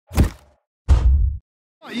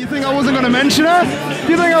You think I wasn't going to mention her?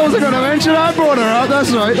 You think I wasn't going to mention her? I brought her out.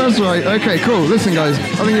 That's right, that's right. Okay, cool. Listen, guys,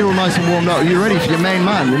 I think you're all nice and warmed up. Are you ready for your main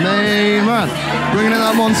man? Your main man. Bringing in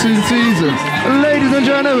that monsoon season. Ladies and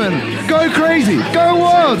gentlemen, go crazy, go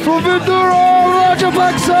wild for Vidura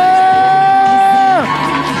B.R.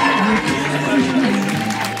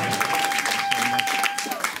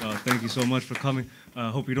 Thank you so much for coming.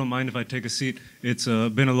 I hope you don't mind if I take a seat. It's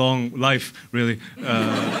been a long life, really.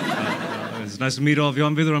 It's nice to meet all of you.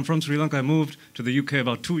 I'm Vidura. I'm from Sri Lanka. I moved to the UK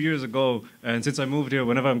about 2 years ago, and since I moved here,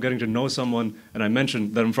 whenever I'm getting to know someone and I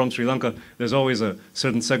mention that I'm from Sri Lanka, there's always a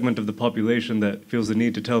certain segment of the population that feels the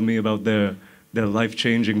need to tell me about their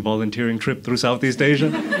life-changing volunteering trip through Southeast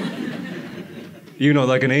Asia. You know,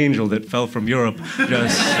 like an angel that fell from Europe,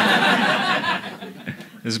 just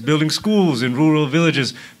building schools in rural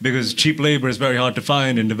villages because cheap labor is very hard to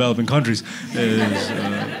find in developing countries.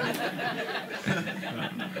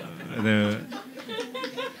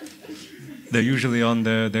 They're usually on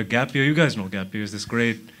their gap year. You guys know gap year is this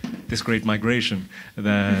great migration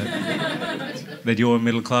that your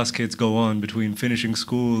middle class kids go on between finishing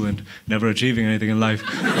school and never achieving anything in life.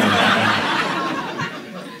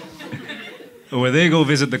 Where they go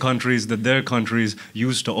visit the countries that their countries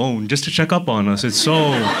used to own just to check up on us. It's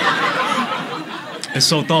so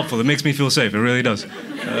thoughtful. It makes me feel safe. It really does.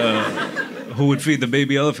 Who would feed the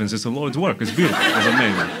baby elephants? It's the Lord's work. It's beautiful. It's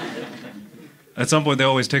amazing. At some point, they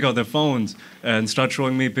always take out their phones and start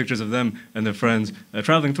showing me pictures of them and their friends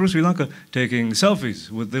traveling through Sri Lanka, taking selfies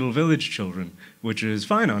with little village children, which is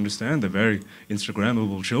fine, I understand. They're very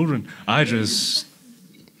Instagrammable children. I just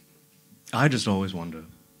always wonder,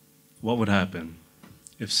 what would happen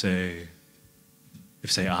if, say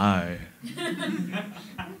I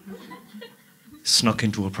snuck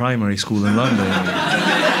into a primary school in London and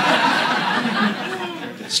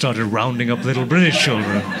started rounding up little British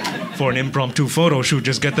children for an impromptu photo shoot,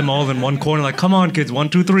 just get them all in one corner, like, come on, kids, 1,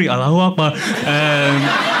 2, 3, Allahu Akbar, and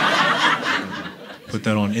put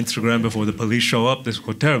that on Instagram before the police show up. This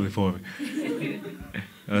would go terribly for me.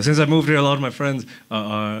 Since I moved here, a lot of my friends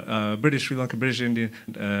are British, Sri Lanka, British, Indian.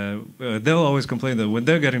 They'll always complain that when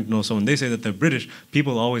they're getting to know someone, they say that they're British.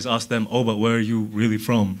 People always ask them, oh, but where are you really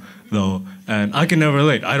from, though? And I can never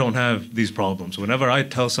relate. I don't have these problems. Whenever I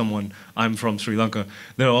tell someone I'm from Sri Lanka,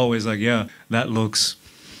 they're always like, yeah, that looks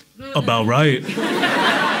about right.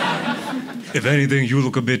 If anything, you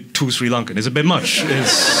look a bit too Sri Lankan. It's a bit much.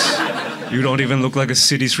 You don't even look like a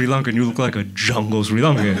city Sri Lankan. You look like a jungle Sri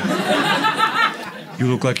Lankan. You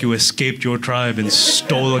look like you escaped your tribe and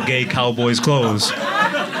stole a gay cowboy's clothes.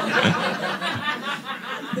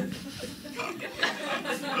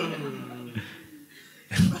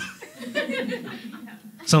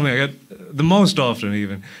 Something I get the most often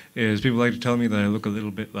even is people like to tell me that I look a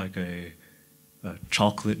little bit like a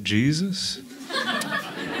chocolate Jesus.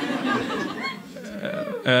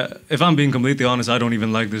 If I'm being completely honest, I don't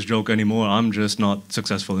even like this joke anymore. I'm just not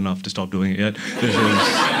successful enough to stop doing it yet. This is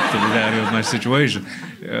the reality of my situation.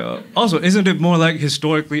 Also, isn't it more like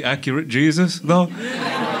historically accurate Jesus, though?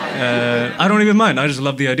 I don't even mind. I just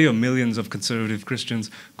love the idea of millions of conservative Christians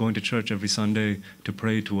going to church every Sunday to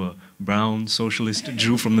pray to a brown socialist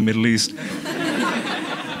Jew from the Middle East.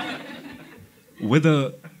 With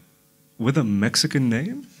a Mexican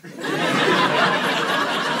name?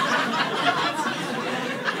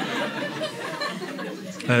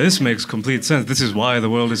 This makes complete sense. This is why the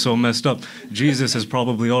world is so messed up. Jesus has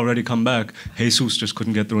probably already come back. Jesus just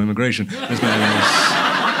couldn't get through immigration. This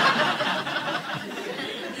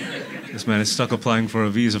man is stuck applying for a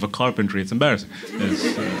visa for carpentry. It's embarrassing.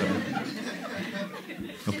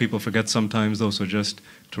 People forget sometimes, though, so just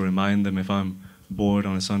to remind them, if I'm bored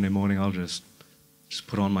on a Sunday morning, I'll just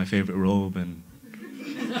put on my favorite robe and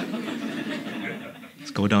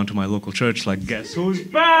just go down to my local church like, guess who's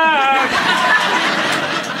back?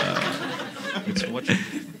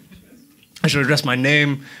 I should address my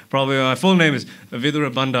name. Probably my full name is Vidura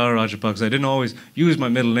B.R. I didn't always use my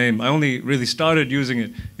middle name. I only really started using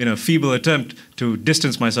it in a feeble attempt to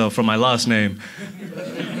distance myself from my last name.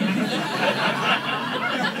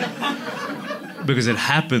 Because it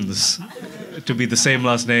happens to be the same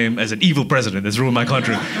last name as an evil president that's ruined my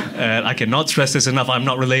country. And I cannot stress this enough. I'm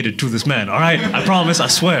not related to this man, all right? I promise, I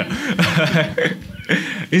swear.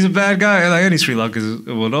 He's a bad guy, like any Sri Lankans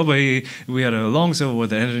will know, but we had a long civil war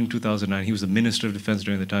that ended in 2009. He was the Minister of Defense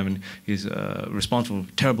during the time, and he's responsible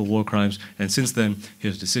for terrible war crimes. And since then,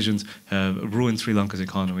 his decisions have ruined Sri Lanka's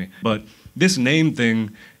economy. But this name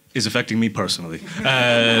thing is affecting me personally.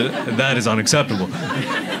 That is unacceptable.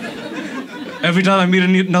 Every time I meet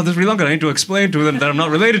another Sri Lankan, I need to explain to them that I'm not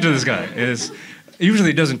related to this guy.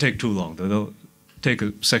 Usually it doesn't take too long, though. take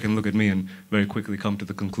a second look at me and very quickly come to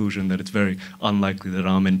the conclusion that it's very unlikely that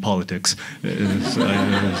I'm in politics.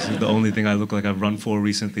 The only thing I look like I've run for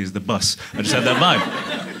recently is the bus. I just had that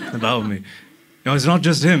vibe about me. It's not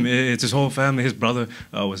just him. It's his whole family. His brother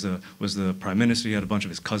was the prime minister. He had a bunch of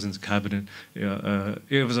his cousins' cabinet.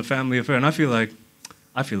 It was a family affair, and I feel like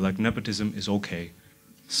nepotism is okay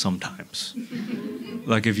sometimes.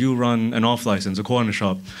 Like if you run an off-license, a corner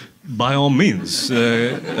shop, by all means,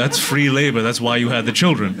 that's free labor. That's why you had the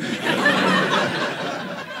children.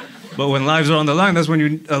 But when lives are on the line, that's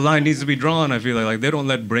when a line needs to be drawn. I feel like they don't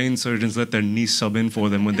let brain surgeons let their niece sub in for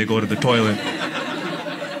them when they go to the toilet.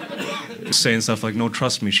 Saying stuff like, no,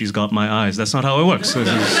 trust me, she's got my eyes. That's not how it works. This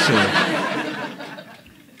is silly.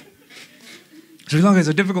 Sri Lanka is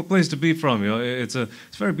a difficult place to be from. It's a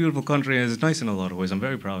very beautiful country, and it's nice in a lot of ways. I'm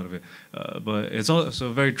very proud of it. But it's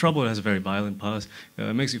also very troubled. It has a very violent past.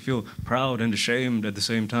 It makes you feel proud and ashamed at the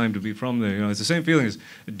same time to be from there. It's the same feeling as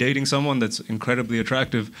dating someone that's incredibly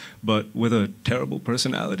attractive, but with a terrible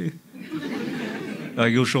personality.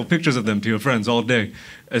 You'll show pictures of them to your friends all day.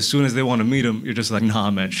 As soon as they want to meet them, you're just like, nah,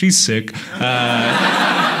 man, she's sick. It's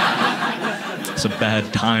a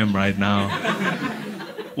bad time right now.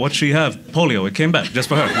 What'd she have? Polio. It came back just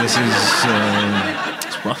for her. This is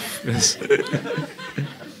it's rough. It's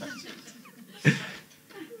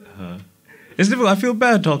difficult. I feel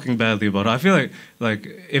bad talking badly about it. I feel like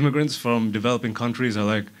immigrants from developing countries are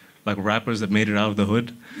like rappers that made it out of the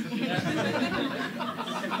hood.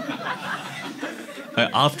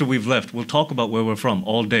 After we've left, we'll talk about where we're from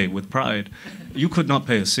all day with pride. You could not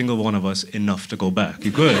pay a single one of us enough to go back.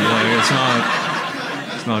 You could.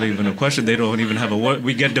 It's not even a question. They don't even have a word.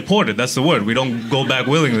 We get deported. That's the word. We don't go back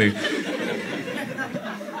willingly.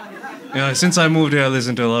 Since I moved here, I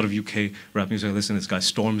listen to a lot of UK rap music. I listen to this guy,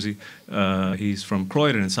 Stormzy. He's from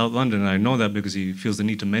Croydon in South London, and I know that because he feels the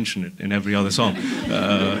need to mention it in every other song.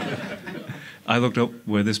 I looked up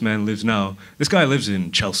where this man lives now. This guy lives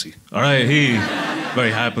in Chelsea, all right? He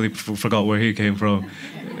very happily forgot where he came from.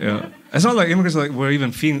 It's not like immigrants were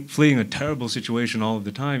even fleeing a terrible situation all of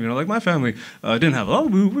the time. Like my family didn't have a lot.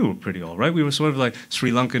 We were pretty all right. We were sort of like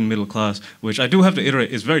Sri Lankan middle class, which I do have to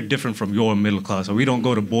iterate is very different from your middle class. We don't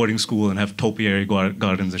go to boarding school and have topiary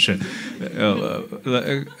gardens and shit.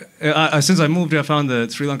 Since I moved here, I found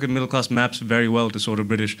that Sri Lankan middle class maps very well to sort of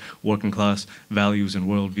British working class values and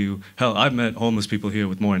worldview. Hell, I've met homeless people here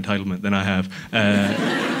with more entitlement than I have.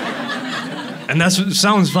 And that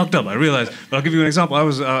sounds fucked up, I realize. But I'll give you an example. I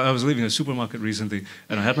was leaving a supermarket recently,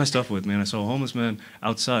 and I had my stuff with me, and I saw a homeless man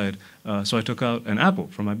outside. So I took out an apple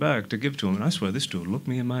from my bag to give to him, and I swear this dude looked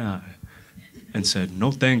me in my eye and said,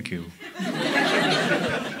 "No, thank you.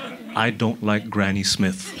 I don't like Granny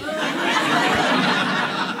Smith."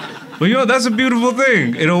 But that's a beautiful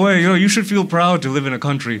thing. In a way, you should feel proud to live in a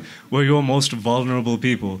country where your most vulnerable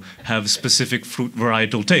people have specific fruit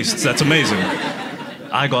varietal tastes. That's amazing.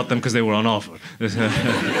 I got them because they were on offer.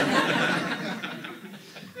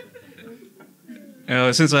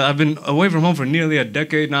 Since I've been away from home for nearly a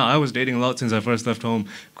decade now, I was dating a lot since I first left home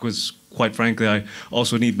because, quite frankly, I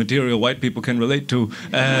also need material white people can relate to.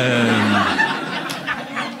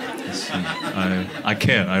 I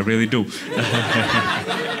care, I really do.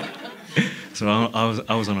 So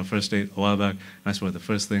I was on a first date a while back, and I swear the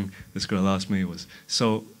first thing this girl asked me was,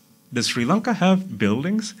 "So, does Sri Lanka have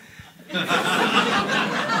buildings?"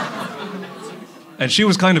 And she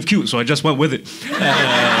was kind of cute, so I just went with it.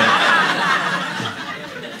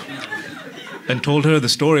 And told her the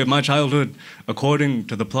story of my childhood according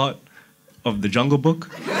to the plot of The Jungle Book.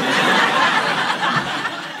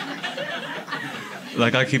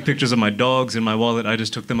 Like, I keep pictures of my dogs in my wallet. I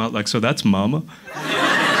just took them out like, so that's Mama.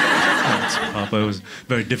 That's Papa. It was a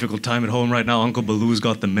very difficult time at home right now. Uncle Baloo's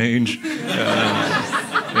got the mange.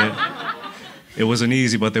 It wasn't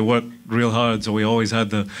easy, but they worked real hard, so we always had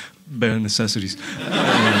the bare necessities.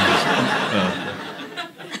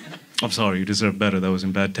 I'm sorry, you deserve better. That was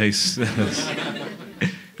in bad taste.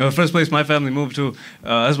 The first place my family moved to,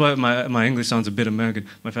 that's why my English sounds a bit American.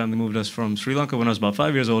 My family moved us from Sri Lanka when I was about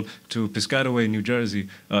 5 years old to Piscataway, New Jersey,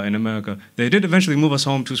 in America. They did eventually move us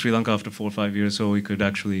home to Sri Lanka after 4 or 5 years so we could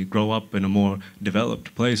actually grow up in a more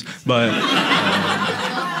developed place. But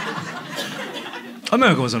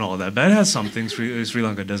America wasn't all that bad. It has some things Sri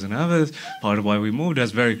Lanka doesn't have. It's part of why we moved. It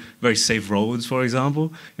has very, very safe roads, for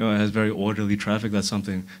example. It has very orderly traffic. That's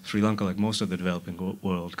something Sri Lanka, like most of the developing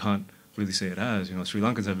world, can't really say it has. Sri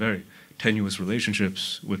Lankans have very tenuous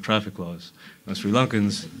relationships with traffic laws. Sri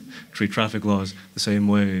Lankans treat traffic laws the same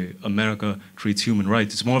way America treats human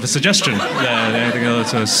rights. It's more of a suggestion than anything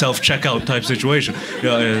else. It's a self-checkout type situation.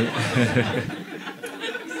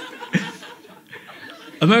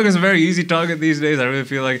 America's a very easy target these days, I really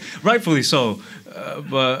feel like. Rightfully so.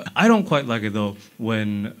 But I don't quite like it, though,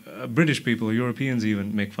 when British people, or Europeans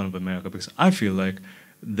even, make fun of America, because I feel like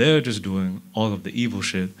they're just doing all of the evil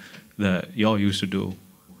shit that y'all used to do.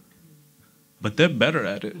 But they're better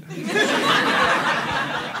at it.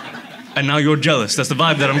 And now you're jealous. That's the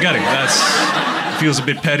vibe that I'm getting. It feels a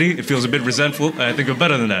bit petty. It feels a bit resentful. I think you're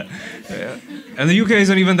better than that. And the UK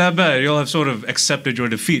isn't even that bad. You all have sort of accepted your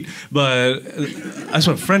defeat. But I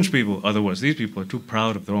swear, French people are the worst. These people are too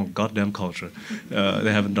proud of their own goddamn culture.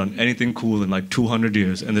 They haven't done anything cool in like 200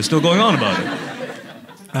 years, and they're still going on about it.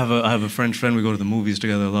 I have a French friend. We go to the movies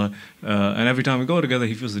together a lot. And every time we go together,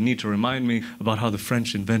 he feels the need to remind me about how the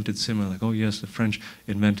French invented cinema. Like, oh, yes, the French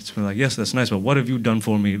invented cinema. Like, yes, that's nice, but what have you done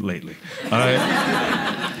for me lately? All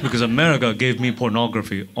right? Because America gave me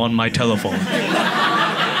pornography on my telephone.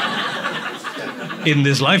 In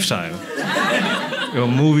this lifetime. You know,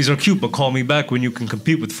 movies are cute, but call me back when you can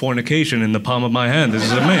compete with fornication in the palm of my hand. This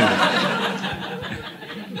is amazing.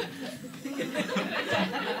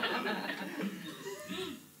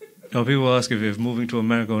 Now, people ask if moving to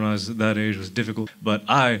America when I was that age was difficult, but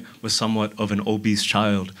I was somewhat of an obese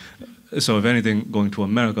child. So if anything, going to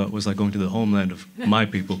America was like going to the homeland of my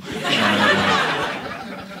people.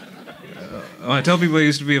 When I tell people I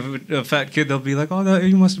used to be a fat kid, they'll be like, oh,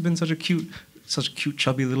 you must have been such a cute,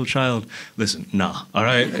 chubby little child. Listen, nah, all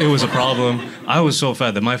right? It was a problem. I was so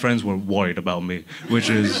fat that my friends were worried about me, which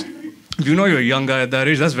is... If you know you're a young guy at that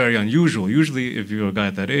age, that's very unusual. Usually, if you're a guy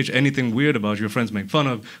at that age, anything weird about your friends make fun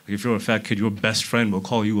of. Like if you're a fat kid, your best friend will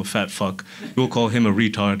call you a fat fuck. You'll call him a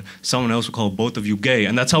retard. Someone else will call both of you gay.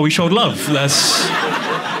 And that's how we showed love.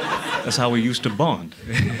 That's how we used to bond.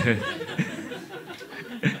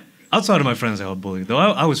 Outside of my friends, I got bullied. Though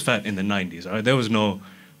I was fat in the 90s, all right? There was no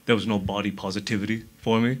body positivity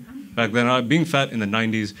for me. Back then, being fat in the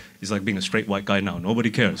 90s is like being a straight white guy now.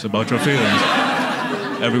 Nobody cares about your feelings.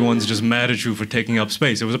 Everyone's just mad at you for taking up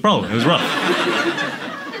space. It was a problem. It was rough.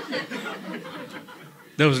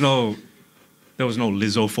 There was no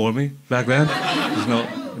Lizzo for me back then. There was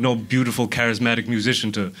no beautiful, charismatic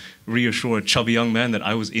musician to reassure a chubby young man that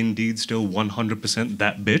I was indeed still 100%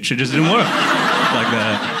 that bitch. It just didn't work like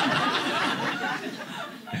that.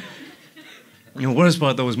 You know, worst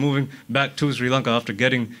part, though, was moving back to Sri Lanka after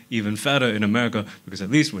getting even fatter in America, because at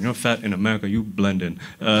least when you're fat in America, you blend in.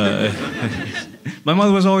 My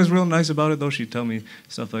mother was always real nice about it, though. She'd tell me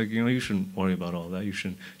stuff like, you know, you shouldn't worry about all that. You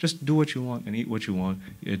should just do what you want and eat what you want.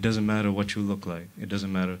 It doesn't matter what you look like. It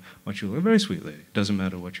doesn't matter what you look like. A very sweet lady. It doesn't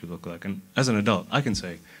matter what you look like. And as an adult, I can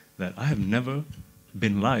say that I have never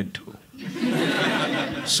been lied to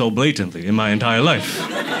so blatantly in my entire life.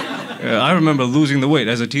 I remember losing the weight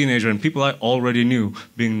as a teenager, and people I already knew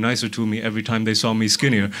being nicer to me every time they saw me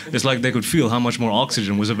skinnier. It's like they could feel how much more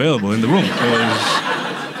oxygen was available in the room.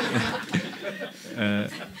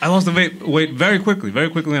 I lost the weight very quickly. Very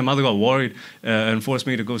quickly, my mother got worried and forced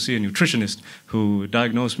me to go see a nutritionist who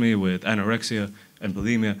diagnosed me with anorexia and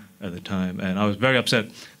bulimia at the time. And I was very upset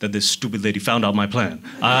that this stupid lady found out my plan.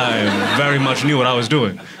 I very much knew what I was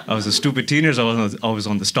doing. I was a stupid teenager, so I was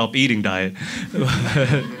on the stop eating diet.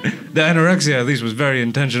 The anorexia, at least, was very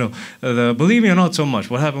intentional. The bulimia, not so much.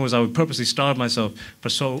 What happened was I would purposely starve myself for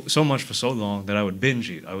so much for so long that I would binge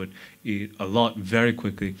eat. I would eat a lot very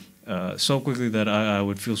quickly. So quickly that I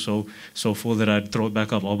would feel so full that I'd throw it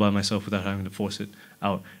back up all by myself without having to force it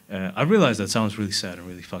out. I realize that sounds really sad and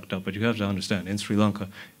really fucked up, but you have to understand, in Sri Lanka,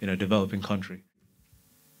 in a developing country,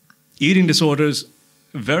 eating disorders,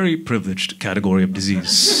 very privileged category of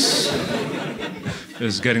disease.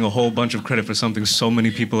 Is getting a whole bunch of credit for something so many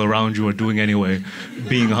people around you are doing anyway,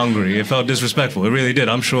 being hungry. It felt disrespectful. It really did.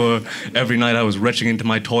 I'm sure every night I was retching into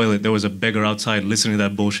my toilet, there was a beggar outside listening to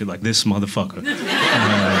that bullshit like, this motherfucker.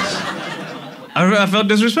 I felt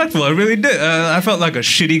disrespectful. I really did. I felt like a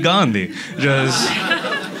shitty Gandhi.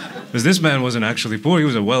 Because this man wasn't actually poor. He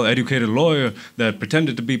was a well-educated lawyer that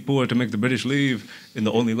pretended to be poor to make the British leave in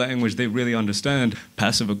the only language they really understand,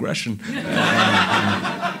 passive aggression.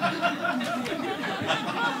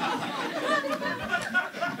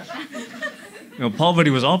 You know, poverty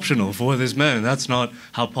was optional for this man. That's not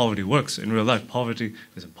how poverty works in real life. Poverty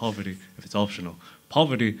isn't poverty if it's optional.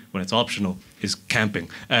 Poverty, when it's optional, is camping.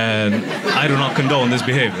 And I do not condone this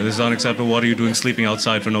behavior. This is unacceptable. What are you doing sleeping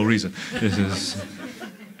outside for no reason? This is...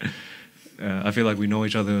 I feel like we know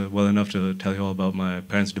each other well enough to tell you all about my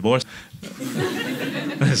parents' divorce.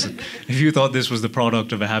 Listen, if you thought this was the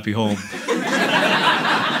product of a happy home,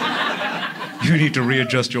 you need to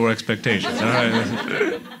readjust your expectations, all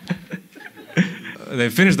right? they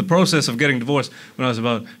finished the process of getting divorced when I was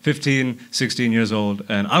about 15, 16 years old,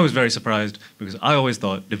 and I was very surprised because I always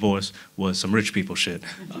thought divorce was some rich people shit.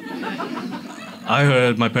 I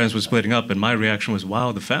heard my parents were splitting up, and my reaction was,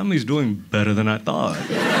 wow, the family's doing better than I thought.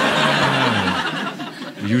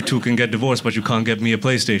 You two can get divorced, but you can't get me a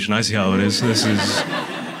PlayStation. I see how it is. This is...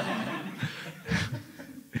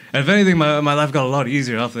 And if anything, my life got a lot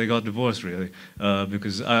easier after they got divorced, really,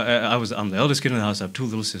 because I'm the eldest kid in the house. I have two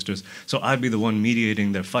little sisters, so I'd be the one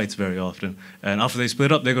mediating their fights very often. And after they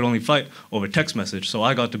split up, they could only fight over text message, so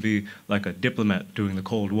I got to be like a diplomat during the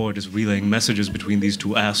Cold War, just relaying messages between these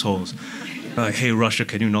two assholes. Like, hey, Russia,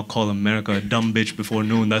 can you not call America a dumb bitch before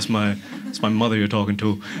noon? That's my mother you're talking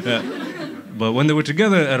to. But when they were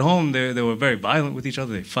together at home, they were very violent with each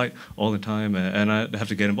other. They fight all the time, and I'd have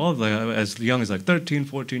to get involved. Like, as young as like 13,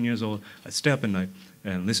 14 years old, I'd stay up at night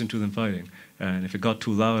and listen to them fighting. And if it got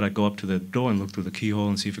too loud, I'd go up to the door and look through the keyhole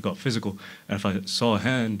and see if it got physical. And if I saw a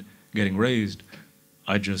hand getting raised,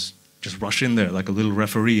 I'd just rush in there like a little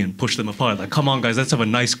referee and push them apart. Like, come on, guys, let's have a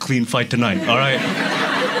nice, clean fight tonight, all right?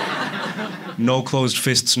 No closed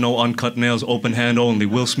fists, no uncut nails, open hand only.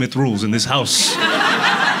 Will Smith rules in this house.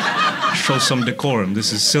 Show some decorum.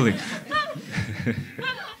 This is silly.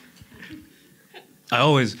 I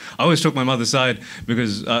always took my mother's side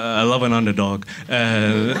because I love an underdog.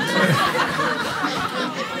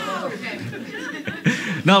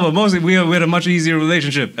 No, but mostly we had a much easier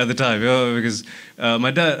relationship at the time, you know, because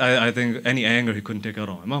my dad, I think any anger he couldn't take out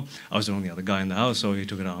on my mom. I was the only other guy in the house, so he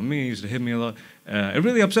took it out on me. He used to hit me a lot. It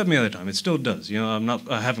really upset me at the time. It still does. You know,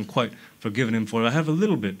 I haven't quite forgiven him for it. I have a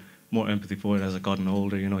little bit more empathy for it as I've gotten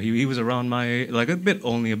older. You know, he was around my age, like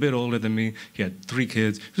only a bit older than me. He had 3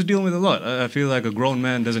 kids. He was dealing with a lot. I feel like a grown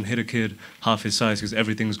man doesn't hit a kid half his size because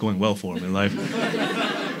everything's going well for him in life.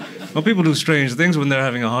 Well, people do strange things when they're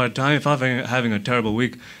having a hard time. If I'm having a terrible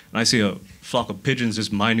week and I see a flock of pigeons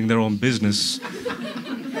just minding their own business,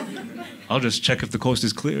 I'll just check if the coast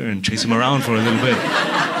is clear and chase them around for a little bit.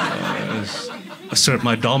 Assert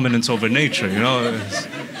my dominance over nature, you know.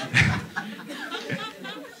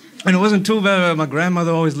 And it wasn't too bad. My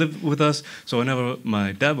grandmother always lived with us, so whenever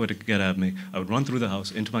my dad would get at me, I would run through the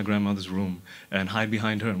house into my grandmother's room and hide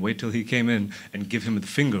behind her and wait till he came in and give him the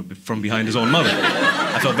finger from behind his own mother.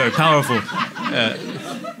 I felt very powerful.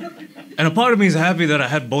 And a part of me is happy that I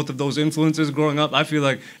had both of those influences growing up. I feel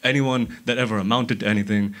like anyone that ever amounted to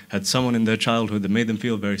anything had someone in their childhood that made them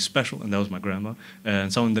feel very special, and that was my grandma,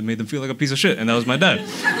 and someone that made them feel like a piece of shit, and that was my dad.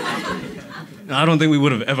 I don't think we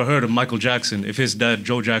would have ever heard of Michael Jackson if his dad,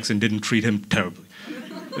 Joe Jackson, didn't treat him terribly.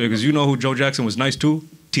 Because you know who Joe Jackson was nice to?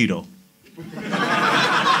 Tito.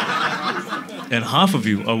 And half of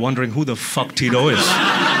you are wondering who the fuck Tito is.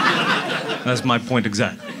 That's my point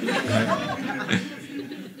exactly.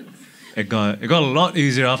 It got a lot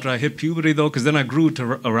easier after I hit puberty, though, because then I grew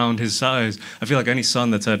to around his size. I feel like any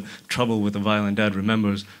son that's had trouble with a violent dad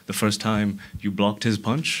remembers the first time you blocked his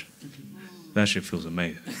punch. That shit feels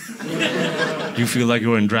amazing. You feel like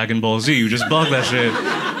you're in Dragon Ball Z. You just block that shit.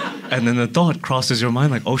 And then the thought crosses your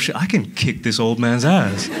mind like, oh shit, I can kick this old man's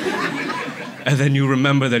ass. And then you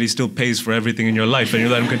remember that he still pays for everything in your life and you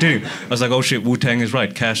let him continue. I was like, oh shit, Wu-Tang is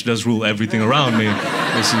right. Cash does rule everything around me.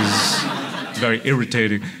 This is very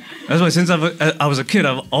irritating. That's why since I was a kid,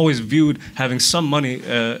 I've always viewed having some money,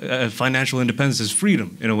 financial independence as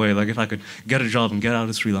freedom, in a way. Like if I could get a job and get out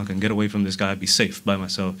of Sri Lanka and get away from this guy, I'd be safe by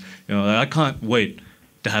myself. You know, I can't wait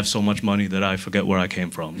to have so much money that I forget where I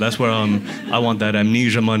came from. That's where I want that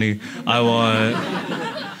amnesia money. I want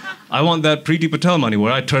that Priti Patel money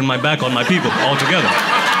where I turn my back on my people altogether.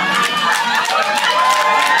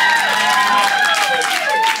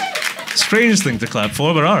 Strange thing to clap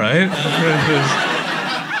for, but all right.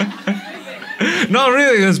 No,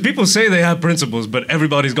 really, because people say they have principles, but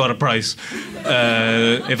everybody's got a price.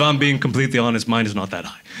 If I'm being completely honest, mine is not that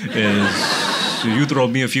high. You throw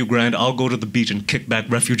me a few grand, I'll go to the beach and kick back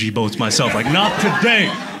refugee boats myself. Like, not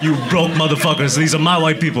today, you broke motherfuckers. These are my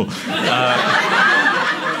white people.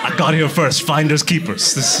 I got here first, finders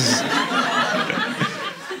keepers. This is...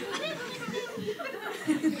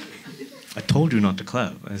 I told you not to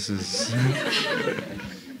clap. This is...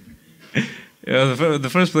 Yeah, the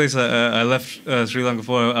first place I left Sri Lanka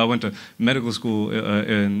for, I went to medical school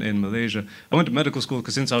in Malaysia. I went to medical school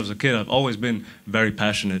because since I was a kid, I've always been very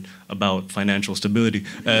passionate about financial stability.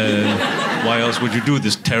 Why else would you do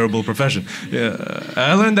this terrible profession? Yeah,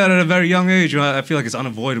 I learned that at a very young age. You know, I feel like it's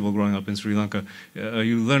unavoidable growing up in Sri Lanka.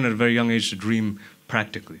 You learn at a very young age to dream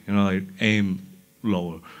practically, you know, like aim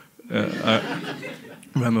lower.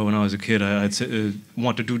 remember when I was a kid, I'd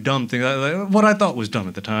want to do dumb things, what I thought was dumb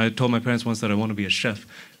at the time. I told my parents once that I want to be a chef,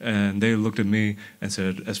 and they looked at me and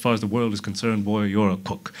said, as far as the world is concerned, boy, you're a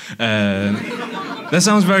cook. And that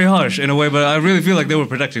sounds very harsh in a way, but I really feel like they were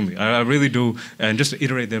protecting me. I really do. And just to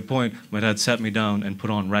iterate their point, my dad sat me down and put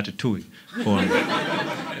on Ratatouille for me,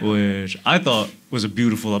 which I thought was a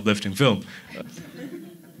beautiful, uplifting film.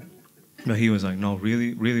 But he was like, no,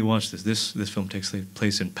 really, really watch this. This film takes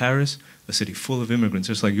place in Paris, a city full of immigrants,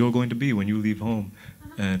 just like you're going to be when you leave home.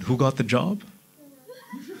 And who got the job?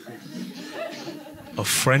 A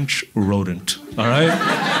French rodent, all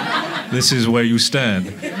right? This is where you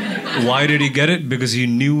stand. Why did he get it? Because he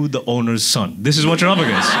knew the owner's son. This is what you're up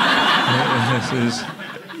against.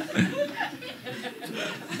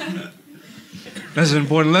 That's an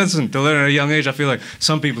important lesson to learn at a young age. I feel like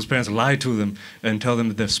some people's parents lie to them and tell them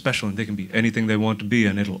that they're special and they can be anything they want to be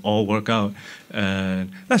and it'll all work out.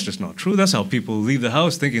 And that's just not true. That's how people leave the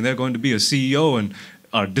house thinking they're going to be a CEO and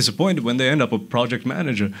are disappointed when they end up a project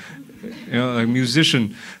manager. You know, like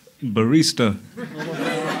musician, barista,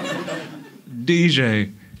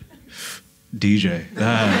 DJ.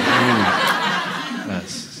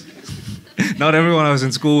 That's... Not everyone I was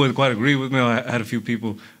in school with quite agreed with me. I had a few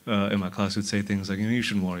people in my class who'd say things like, you know, you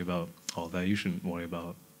shouldn't worry about all that. You shouldn't worry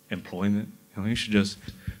about employment. You know, you should just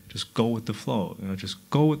go with the flow. You know, just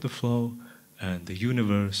go with the flow, and the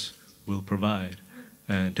universe will provide.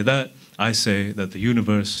 And to that, I say that the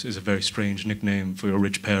universe is a very strange nickname for your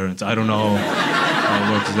rich parents. I don't know how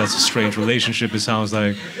it works. That's a strange relationship, it sounds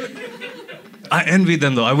like. I envy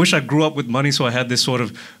them, though. I wish I grew up with money so I had this sort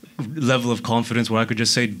of level of confidence where I could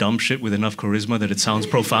just say dumb shit with enough charisma that it sounds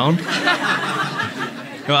profound. You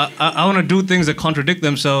know, I want to do things that contradict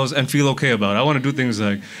themselves and feel okay about it. I want to do things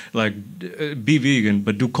like be vegan,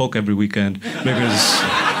 but do coke every weekend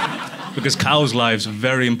because cows' lives are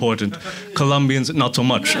very important. Colombians, not so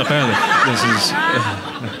much. Apparently, this is...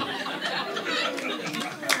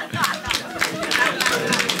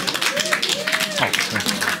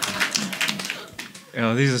 You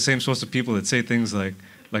know, these are the same sorts of people that say things like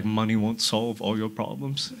money won't solve all your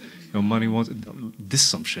problems. You know, money won't... This is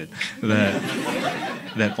some shit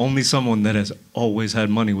that only someone that has always had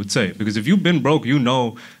money would say. Because if you've been broke, you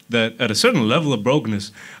know that at a certain level of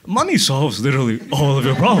brokenness, money solves literally all of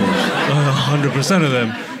your problems. 100% of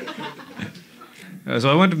them. So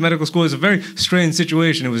I went to medical school. It's a very strange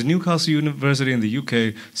situation. It was Newcastle University in the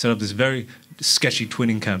UK set up this very sketchy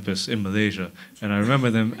twinning campus in Malaysia. And I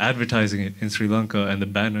remember them advertising it in Sri Lanka, and the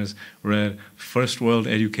banners read, "First world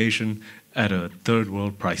education at a third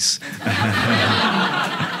world price."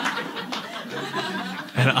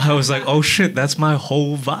 And I was like, oh shit, that's my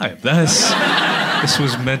whole vibe. This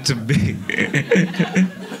was meant to be.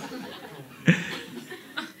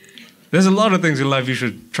 There's a lot of things in life you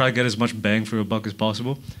should try to get as much bang for your buck as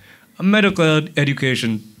possible. A medical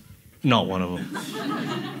education, not one of them.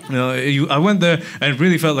 You know, I went there and it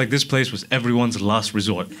really felt like this place was everyone's last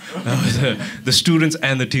resort. The students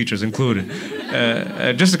and the teachers included.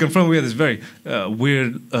 Just to confirm, we had this very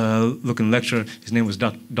weird-looking lecturer. His name was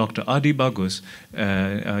Dr. Adi Bagus.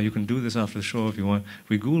 You can do this after the show if you want.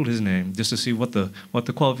 We Googled his name just to see what the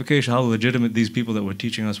qualification, how legitimate these people that were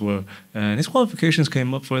teaching us were. And his qualifications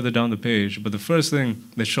came up further down the page. But the first thing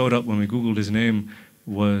that showed up when we Googled his name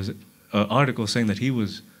was an article saying that he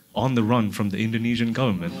was on the run from the Indonesian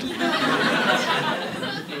government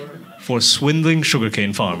for swindling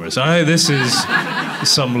sugarcane farmers. All right, this is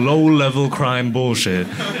some low-level crime bullshit.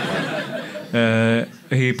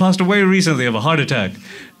 He passed away recently of a heart attack.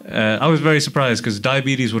 I was very surprised because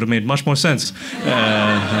diabetes would have made much more sense.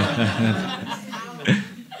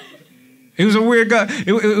 He was a weird guy.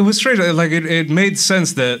 It was strange. Like it made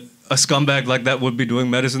sense that a scumbag like that would be doing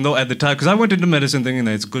medicine, though, at the time. Because I went into medicine thinking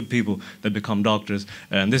that it's good people that become doctors,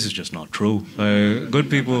 and this is just not true. Good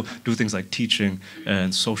people do things like teaching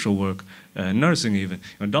and social work and nursing even.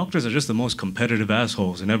 You know, doctors are just the most competitive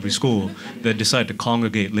assholes in every school that decide to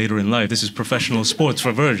congregate later in life. This is professional sports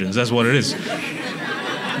for virgins. That's what it is.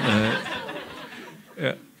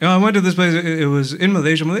 You know, I went to this place, it was in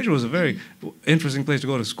Malaysia. Malaysia was a very interesting place to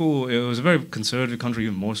go to school. It was a very conservative country,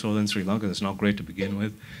 even more so than Sri Lanka. It's not great to begin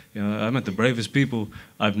with. You know, I met the bravest people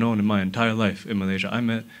I've known in my entire life in Malaysia. I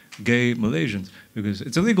met gay Malaysians because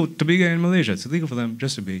it's illegal to be gay in Malaysia. It's illegal for them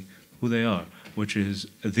just to be who they are, which is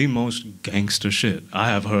the most gangster shit I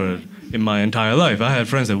have heard in my entire life. I had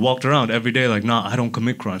friends that walked around every day like, nah, I don't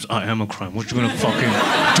commit crimes. I am a crime. What you gonna fucking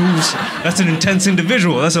do? That's an intense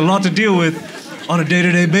individual. That's a lot to deal with on a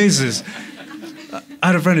day-to-day basis. I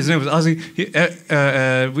had a friend, his name was Ozzy.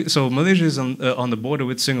 So Malaysia is on the border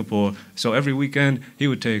with Singapore. So every weekend, he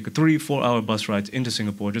would take 3-4 hour bus rides into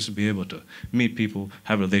Singapore just to be able to meet people,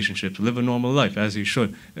 have relationships, live a normal life, as he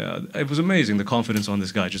should. It was amazing, the confidence on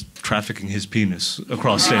this guy, just trafficking his penis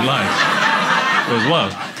across state lines. It was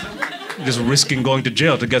wild. Just risking going to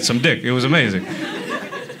jail to get some dick. It was amazing.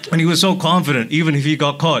 And he was so confident, even if he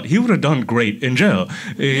got caught, he would have done great in jail.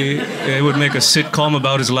 He would make a sitcom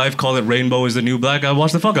about his life, call it Rainbow is the New Black. I'd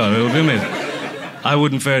watch the fuck out of it. It would be amazing. I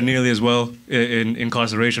wouldn't fare nearly as well in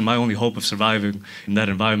incarceration. My only hope of surviving in that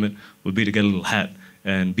environment would be to get a little hat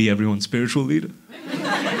and be everyone's spiritual leader.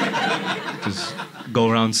 Just go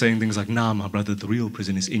around saying things like, nah, my brother, the real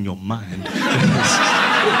prison is in your mind.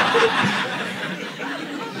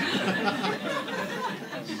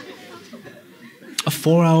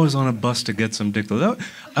 4 hours on a bus to get some dick.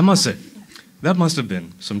 I must say, that must have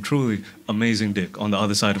been some truly amazing dick on the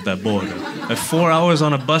other side of that border. At 4 hours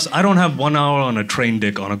on a bus, I don't have 1 hour on a train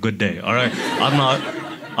dick on a good day, all right?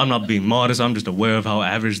 I'm not being modest, I'm just aware of how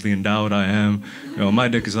averagely endowed I am. You know, my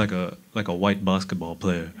dick is like a white basketball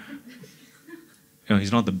player. You know,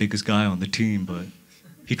 he's not the biggest guy on the team, but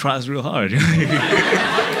he tries real hard.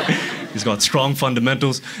 He's got strong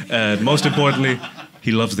fundamentals, and most importantly,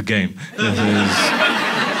 he loves the game.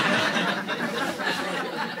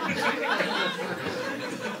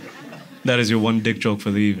 That is your one dick joke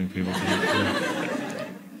for the evening, people.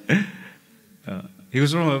 He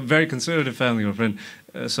was from a very conservative family, my friend.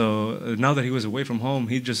 So now that he was away from home,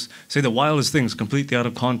 he'd just say the wildest things, completely out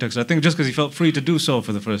of context. I think just because he felt free to do so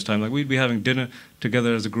for the first time. Like, we'd be having dinner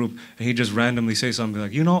together as a group, and he'd just randomly say something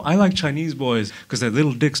like, you know, I like Chinese boys because their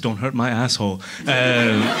little dicks don't hurt my asshole.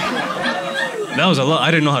 And that was a lot.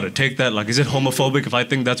 I didn't know how to take that. Like, is it homophobic if I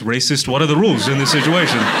think that's racist? What are the rules in this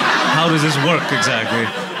situation? How does this work exactly?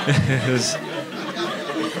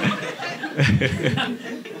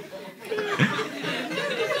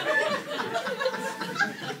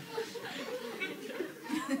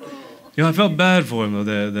 You know, I felt bad for him,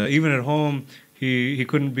 though. Even at home, he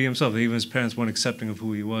couldn't be himself. Even his parents weren't accepting of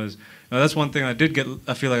who he was. Now, that's one thing I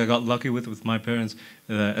feel like I got lucky with my parents.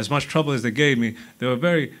 As much trouble as they gave me, they were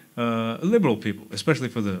very liberal people, especially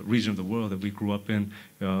for the region of the world that we grew up in.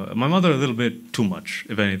 My mother, a little bit too much,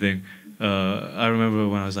 if anything. I remember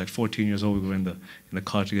when I was like 14 years old, we were in the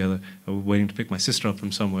car together, waiting to pick my sister up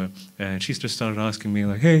from somewhere, and she just started asking me,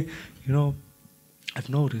 like, hey, you know, I've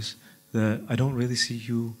noticed that I don't really see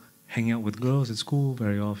you hanging out with girls at school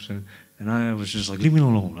very often. And I was just like, leave me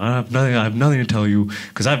alone. I have nothing to tell you,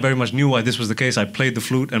 because I very much knew why this was the case. I played the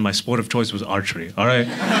flute, and my sport of choice was archery, all right?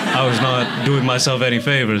 I was not doing myself any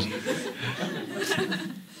favors.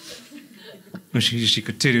 And she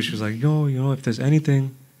continued, she was like, yo, you know, if there's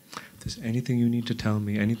anything you need to tell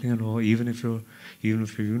me, anything at all, even if you're, you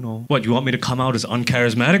know. What, you want me to come out as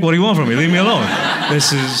uncharismatic? What do you want from me? Leave me alone.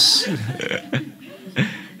 This is...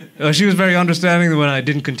 She was very understanding when I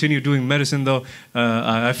didn't continue doing medicine, though.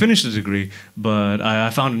 I finished the degree, but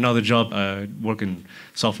I found another job. I work in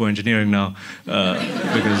software engineering now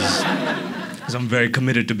because I'm very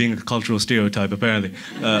committed to being a cultural stereotype, apparently.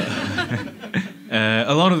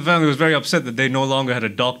 A lot of the family was very upset that they no longer had a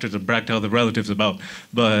doctor to brag to other relatives about.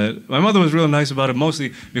 But my mother was real nice about it,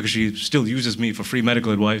 mostly because she still uses me for free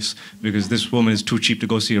medical advice, because this woman is too cheap to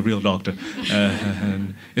go see a real doctor.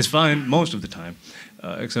 And it's fine most of the time.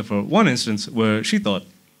 Except for one instance where she thought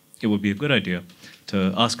it would be a good idea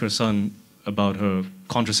to ask her son about her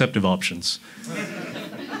contraceptive options.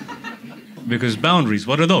 Because boundaries,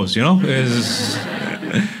 what are those, you know?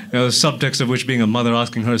 The subtext of which being a mother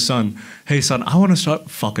asking her son, hey son, I want to start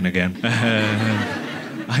fucking again.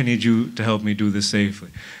 I need you to help me do this safely.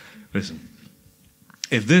 Listen,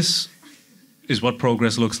 if this is what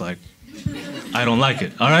progress looks like, I don't like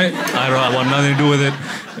it, all right? I want nothing to do with it.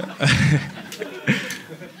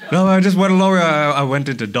 No, I just went along. I went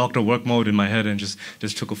into doctor work mode in my head and just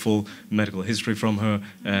took a full medical history from her.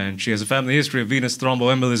 And she has a family history of venous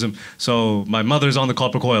thromboembolism. So my mother's on the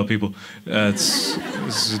copper coil, people. This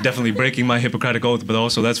is definitely breaking my Hippocratic oath, but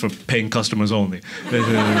also that's for paying customers only.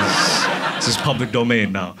 This is public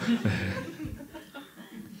domain now.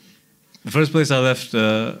 The first place I left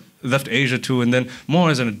Asia to, and then more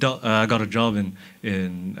as an adult, I got a job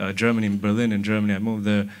in Germany, in Berlin, in Germany. I moved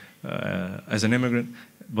there as an immigrant.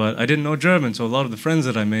 But I didn't know German, so a lot of the friends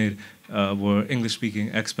that I made were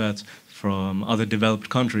English-speaking expats from other developed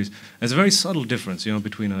countries. There's a very subtle difference, you know,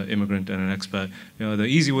 between an immigrant and an expat. You know, the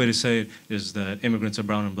easy way to say it is that immigrants are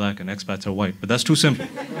brown and black and expats are white. But that's too simple.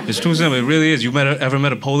 It's too simple. It really is. You ever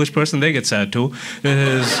met a Polish person? They get sad too. It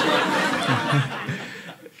is.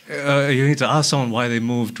 you need to ask someone why they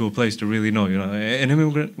moved to a place to really know. You know, an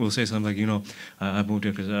immigrant will say something like, you know, I moved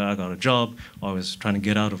here because I got a job, or I was trying to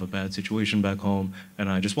get out of a bad situation back home, and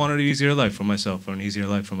I just wanted an easier life for myself or an easier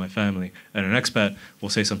life for my family. And an expat will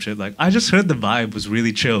say some shit like, I just heard the vibe was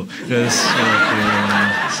really chill. Just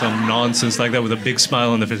some nonsense like that with a big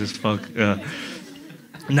smile on their face. Fuck.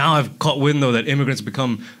 Now I've caught wind though that immigrants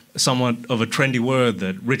become somewhat of a trendy word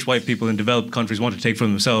that rich white people in developed countries want to take for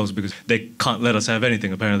themselves because they can't let us have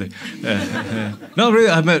anything, apparently. No, really,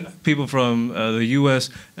 I've met people from the US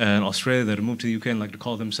and Australia that have moved to the UK and like to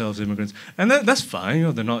call themselves immigrants. And that's fine, you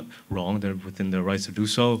know, they're not wrong, they're within their rights to do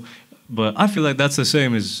so. But I feel like that's the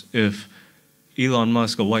same as if Elon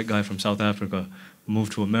Musk, a white guy from South Africa,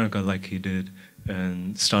 moved to America like he did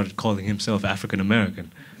and started calling himself African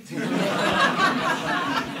American.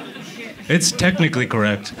 It's technically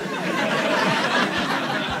correct.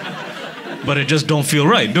 But it just don't feel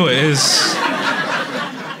right, do it? It's...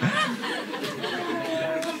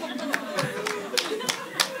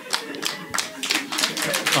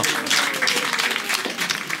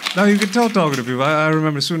 Now, you can tell talking to people. I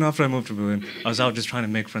remember soon after I moved to Berlin, I was out just trying to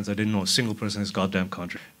make friends. I didn't know a single person in this goddamn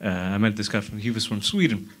country. I met this guy he was from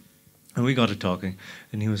Sweden. And we got to talking,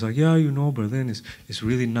 and he was like, yeah, you know, Berlin is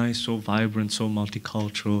really nice, so vibrant, so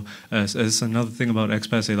multicultural. It's another thing about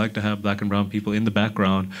expats, they like to have black and brown people in the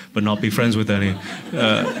background, but not be friends with any.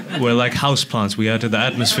 We're like houseplants, we add to the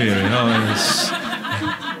atmosphere, you know. And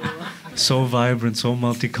it's so vibrant, so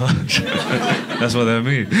multicultural. That's what that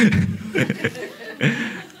means.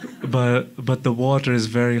 But the water is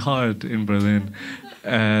very hard in Berlin.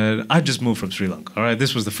 And I just moved from Sri Lanka, all right?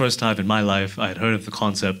 This was the first time in my life I had heard of the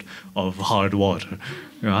concept of hard water.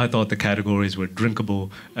 You know, I thought the categories were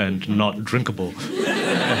drinkable and not drinkable.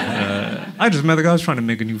 I just met the guy, I was trying to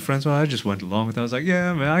make a new friend, so I just went along with it. I was like,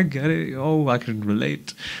 yeah, man, I get it. Oh, I can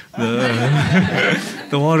relate. The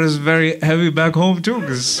water is very heavy back home, too,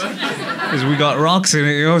 because we got rocks in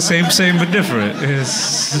it, you know, same, but different.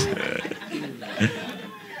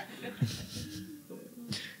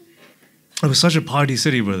 It was such a party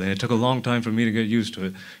city, Berlin. It took a long time for me to get used to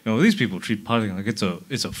it. You know, these people treat partying like it's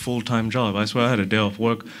a full-time job. I swear I had a day off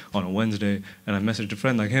work on a Wednesday, and I messaged a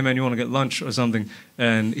friend like, hey man, you want to get lunch or something?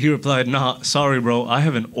 And he replied, nah, sorry bro, I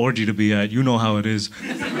have an orgy to be at. You know how it is.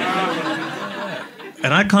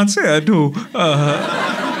 And I can't say I do.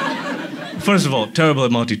 First of all, terrible at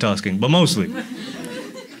multitasking, but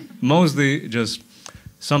mostly just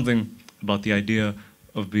something about the idea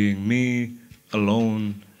of being me,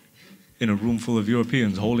 alone, in a room full of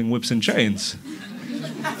Europeans holding whips and chains.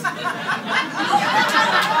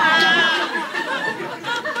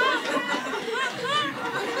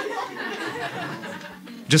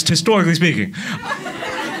 Just historically speaking,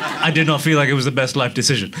 I did not feel like it was the best life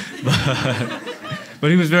decision.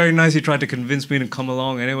 But he was very nice. He tried to convince me to come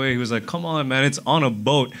along anyway. He was like, come on, man, it's on a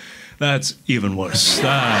boat. That's even worse.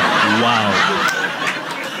 Wow.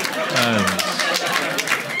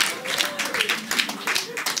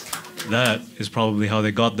 That is probably how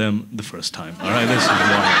they got them the first time. All right, this is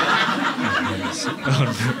why.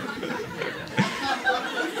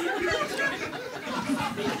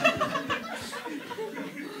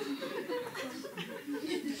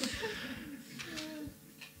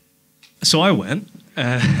 So I went.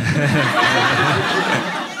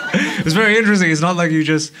 It was very interesting. It's not like you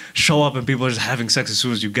just show up and people are just having sex as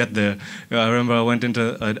soon as you get there. I remember I went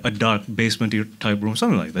into a dark basement type room,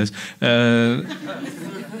 something like this.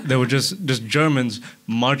 There were just Germans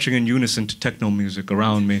marching in unison to techno music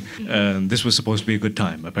around me, and this was supposed to be a good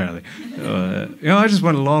time, apparently. You know, I just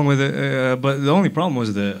went along with it, but the only problem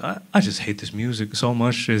was that I just hate this music so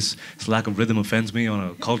much. Its lack of rhythm offends me on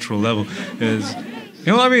a cultural level. You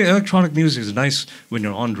know what I mean? Electronic music is nice when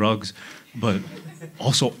you're on drugs, but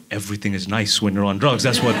also everything is nice when you're on drugs.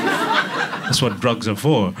 That's what drugs are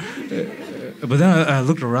for. But then I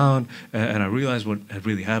looked around and I realized what had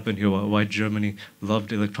really happened here, why Germany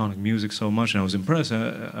loved electronic music so much, and I was impressed.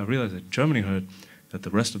 I realized that Germany heard that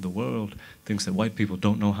the rest of the world thinks that white people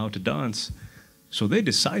don't know how to dance. So they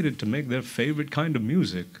decided to make their favorite kind of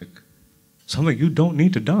music something you don't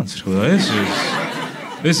need to dance to.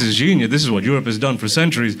 This is genius. This is what Europe has done for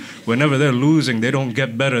centuries. Whenever they're losing, they don't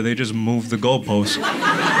get better, they just move the goalposts.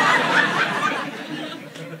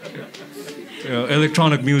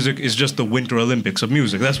 Electronic music is just the Winter Olympics of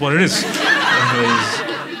music. That's what it is.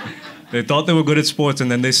 They thought they were good at sports, and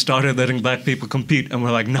then they started letting black people compete, and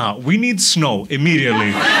we're like, nah, we need snow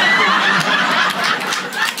immediately.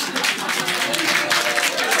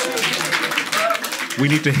 We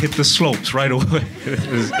need to hit the slopes right away.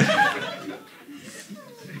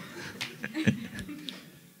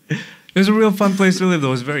 It was a real fun place to live, though.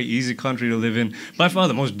 It was a very easy country to live in. By far,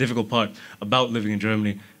 the most difficult part about living in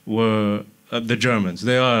Germany were the Germans.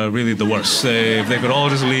 They are really the worst. If they could all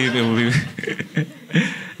just leave, it would be...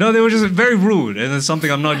 No, they were just very rude, and it's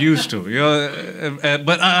something I'm not used to. You know?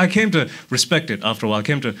 But I came to respect it after a while. I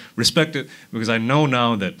came to respect it because I know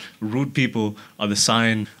now that rude people are the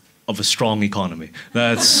sign of a strong economy.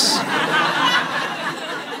 That's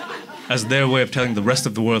their way of telling the rest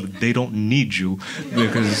of the world that they don't need you,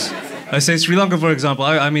 because... I say Sri Lanka, for example.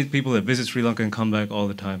 I meet people that visit Sri Lanka and come back all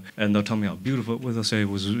the time, and they'll tell me how beautiful. Well, they'll say it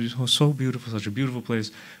was so beautiful, such a beautiful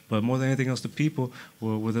place. But more than anything else, the people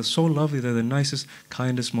were so lovely. They're the nicest,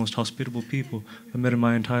 kindest, most hospitable people I met in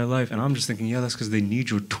my entire life. And I'm just thinking, yeah, that's because they need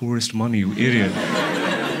your tourist money, you idiot.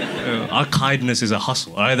 Our kindness is a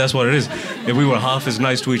hustle. All right, that's what it is. If we were half as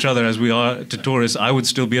nice to each other as we are to tourists, I would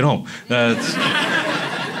still be at home.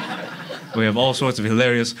 We have all sorts of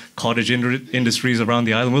hilarious cottage industries around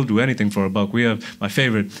the island. We'll do anything for a buck. My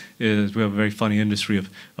favorite is we have a very funny industry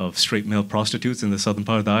of straight male prostitutes in the southern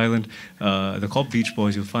part of the island. They're called beach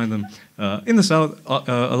boys. You'll find them in the south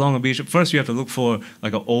along the beach. First, you have to look for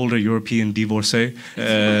like an older European divorcee.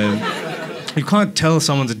 You can't tell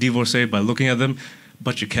someone's a divorcee by looking at them,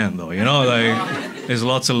 but you can, though. You know, like there's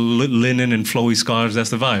lots of linen and flowy scarves. That's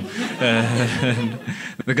the vibe. And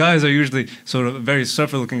the guys are usually sort of very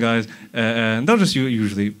surfer-looking guys, and they'll just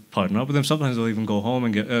usually partner up with them. Sometimes they'll even go home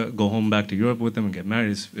and go home back to Europe with them and get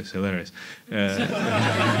married. It's hilarious. It's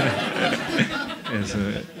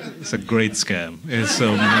a great scam. It's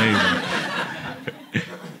so amazing.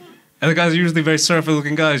 And the guys are usually very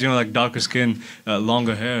surfer-looking guys. You know, like darker skin,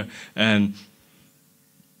 longer hair, and.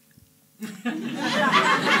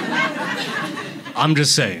 I'm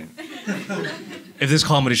just saying, if this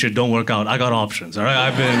comedy shit don't work out, I got options, all right?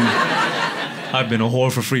 I've been a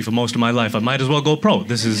whore for free for most of my life. I might as well go pro.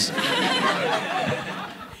 This is... I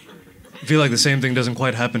feel like the same thing doesn't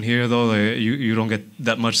quite happen here, though. Like, you don't get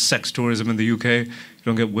that much sex tourism in the UK. You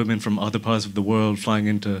don't get women from other parts of the world flying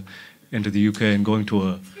into the UK and going to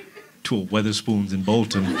a Wetherspoons in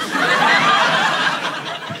Bolton.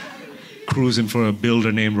 Cruising for a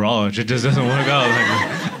builder named Raj. It just doesn't work out like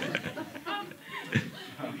that.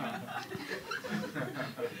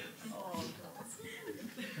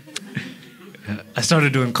 I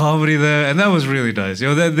started doing comedy there, and that was really nice.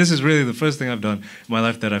 You know, this is really the first thing I've done in my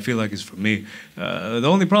life that I feel like is for me. The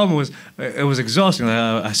only problem was it was exhausting.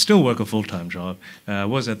 I still work a full-time job. I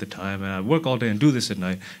was at the time, and I work all day and do this at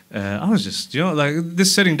night. I was just, you know, like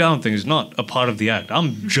this sitting down thing is not a part of the act.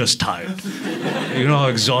 I'm just tired. You know how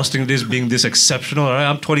exhausting it is being this exceptional? Right?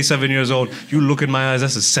 I'm 27 years old. You look in my eyes,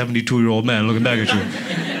 that's a 72-year-old man looking back at you.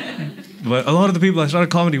 But a lot of the people I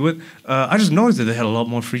started comedy with, I just noticed that they had a lot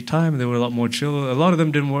more free time. They were a lot more chill. A lot of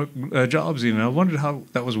them didn't work jobs even. I wondered how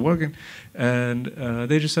that was working. And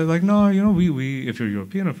they just said, like, no, you know, we if you're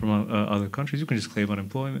European or from other countries, you can just claim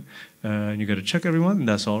unemployment. And you get a check every month, and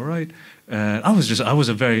that's all right. And I was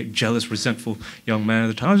a very jealous, resentful young man at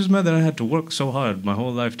the time. I was just mad that I had to work so hard my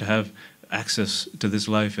whole life to have access to this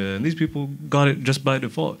life, and these people got it just by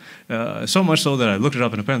default. So much so that I looked it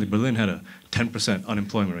up, and apparently Berlin had a 10%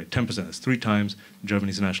 unemployment rate. 10%, that's 3 times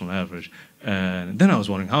Germany's national average. And then I was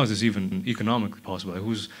wondering, how is this even economically possible? Like,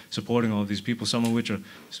 who's supporting all of these people, some of which are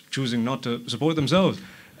choosing not to support themselves?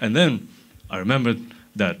 And then I remembered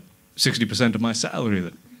that 60% of my salary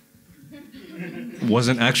that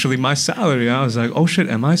wasn't actually my salary. I was like, oh shit,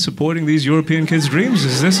 am I supporting these European kids' dreams?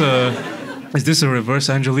 Is this a reverse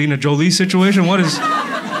Angelina Jolie situation? What is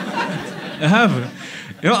happening?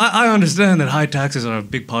 You know, I understand that high taxes are a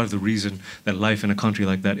big part of the reason that life in a country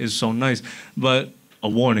like that is so nice, but a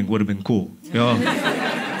warning would have been cool. You know?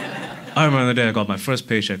 I remember the day I got my first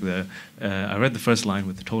paycheck there. I read the first line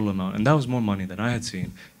with the total amount, and that was more money than I had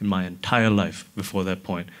seen in my entire life before that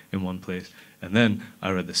point in one place. And then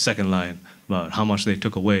I read the second line about how much they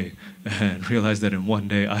took away, and realized that in one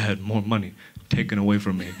day I had more money taken away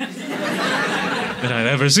from me than I'd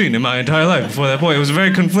ever seen in my entire life before that point. It was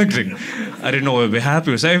very conflicting. I didn't know whether to be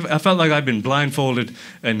happy or sad. I felt like I'd been blindfolded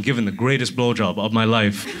and given the greatest blowjob of my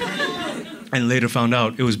life, and later found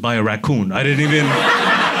out it was by a raccoon. I didn't...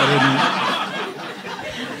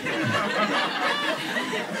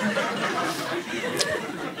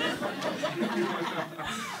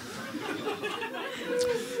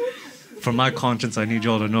 For my conscience, I need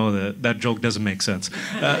y'all to know that that joke doesn't make sense.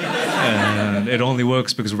 And it only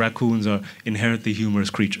works because raccoons are inherently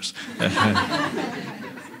humorous creatures.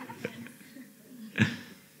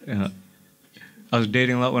 I was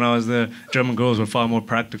dating a lot when I was there. German girls were far more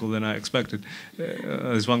practical than I expected.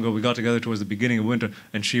 This one girl, we got together towards the beginning of winter,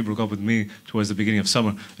 and she broke up with me towards the beginning of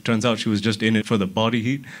summer. It turns out she was just in it for the body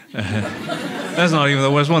heat. That's not even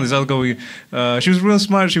the worst one. This other girl, she was real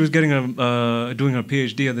smart. She was getting doing her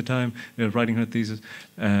PhD at the time, writing her thesis.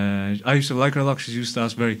 I used to like her a lot. She used to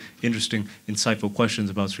ask very interesting, insightful questions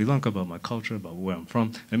about Sri Lanka, about my culture, about where I'm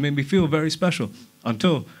from. And it made me feel very special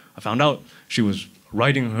until I found out she was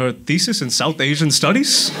writing her thesis in South Asian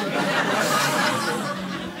studies.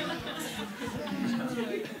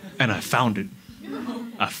 And I found it.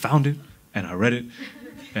 I found it, and I read it,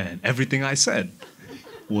 and everything I said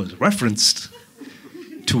was referenced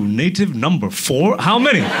to native number 4. How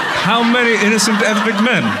many? How many innocent ethnic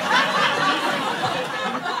men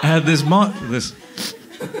had this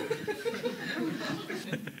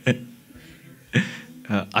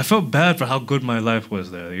I felt bad for how good my life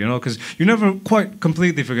was there, you know, because you never quite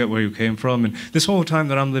completely forget where you came from. And this whole time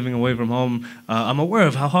that I'm living away from home, I'm aware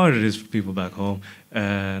of how hard it is for people back home.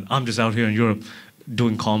 And I'm just out here in Europe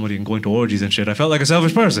doing comedy and going to orgies and shit. I felt like a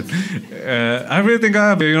selfish person. I really think I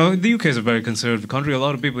have. You know, the UK is a very conservative country. A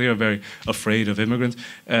lot of people here are very afraid of immigrants.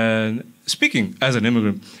 And speaking as an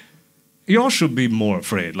immigrant, y'all should be more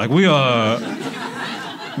afraid. Like,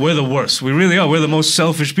 we're the worst. We really are. We're the most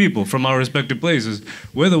selfish people from our respective places.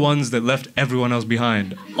 We're the ones that left everyone else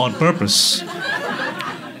behind on purpose.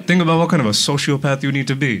 Think about what kind of a sociopath you need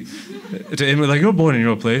to be. Like, you're born in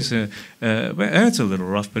your place, and it's a little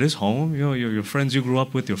rough, but it's home. You know, your friends you grew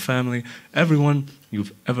up with, your family, everyone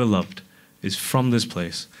you've ever loved is from this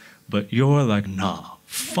place. But you're like, nah,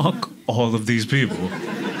 fuck all of these people.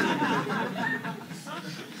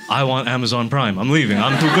 I want Amazon Prime. I'm leaving.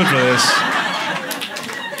 I'm too good for this.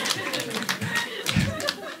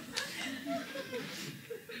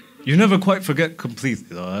 You never quite forget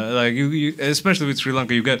completely, though. Like you, especially with Sri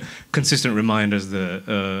Lanka, you get consistent reminders. You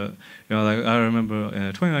know, like I remember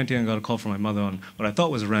in 2019, I got a call from my mother on what I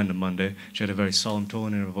thought was a random Monday. She had a very solemn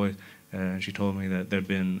tone in her voice, and she told me that there'd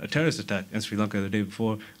been a terrorist attack in Sri Lanka the day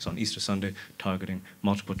before. It was on Easter Sunday, targeting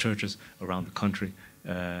multiple churches around the country.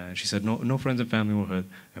 She said no friends and family were hurt.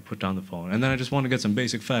 I put down the phone. And then I just wanted to get some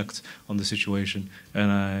basic facts on the situation.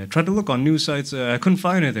 And I tried to look on news sites. I couldn't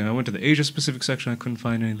find anything. I went to the Asia-Pacific section. I couldn't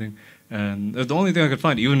find anything. And the only thing I could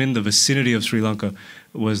find, even in the vicinity of Sri Lanka,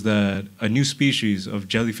 was that a new species of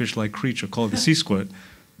jellyfish-like creature called the sea squirt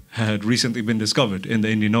had recently been discovered in the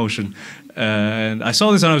Indian Ocean. And I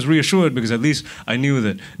saw this and I was reassured because at least I knew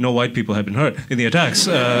that no white people had been hurt in the attacks.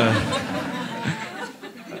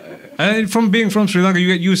 And from being from Sri Lanka, you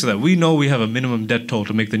get used to that. We know we have a minimum death toll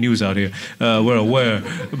to make the news out here. We're aware.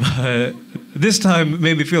 But this time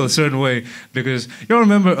made me feel a certain way because y'all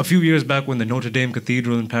remember a few years back when the Notre Dame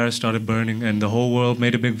Cathedral in Paris started burning and the whole world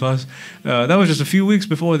made a big fuss? That was just a few weeks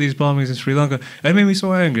before these bombings in Sri Lanka. It made me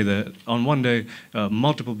so angry that on one day,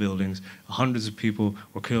 multiple buildings, hundreds of people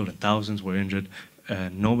were killed and thousands were injured,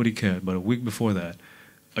 and nobody cared. But a week before that,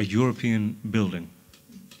 a European building,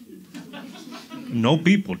 no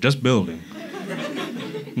people, just building.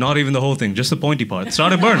 Not even the whole thing, just the pointy part.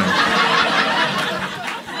 Started burning.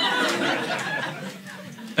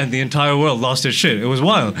 And the entire world lost its shit. It was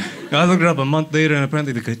wild. I looked it up a month later, and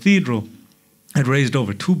apparently the cathedral had raised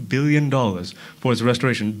over $2 billion for its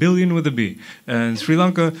restoration. Billion with a B. And Sri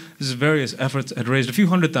Lanka, this various efforts, had raised a few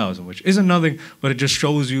 $100,000, which isn't nothing, but it just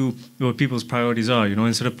shows you what people's priorities are. You know,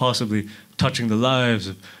 instead of possibly touching the lives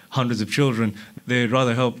of hundreds of children, they'd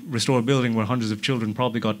rather help restore a building where hundreds of children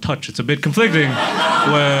probably got touched. It's a bit conflicting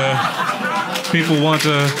where people want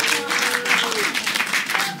to...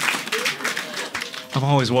 I'm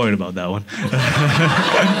always worried about that one.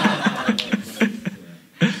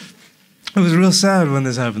 It was real sad when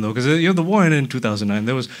this happened, though, because the war ended in 2009.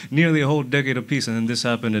 There was nearly a whole decade of peace, and then this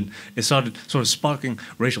happened, and it started sort of sparking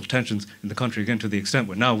racial tensions in the country again to the extent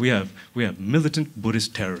where now we have militant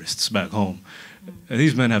Buddhist terrorists back home.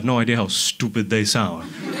 These men have no idea how stupid they sound.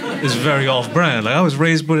 It's very off-brand. Like, I was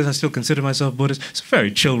raised Buddhist. I still consider myself Buddhist. It's a very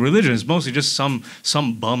chill religion. It's mostly just some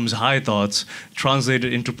bum's high thoughts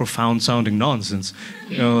translated into profound-sounding nonsense.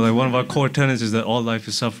 You know, like one of our core tenets is that all life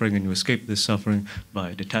is suffering, and you escape this suffering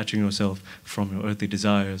by detaching yourself from your earthly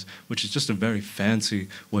desires, which is just a very fancy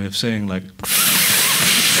way of saying, like,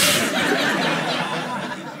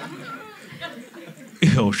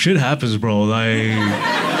 yo, shit happens, bro. Like,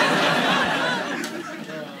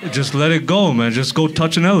 just let it go, man. Just go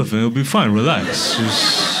touch an elephant. It'll be fine. Relax.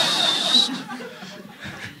 Just...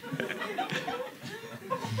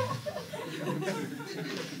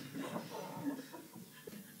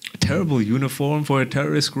 Terrible uniform for a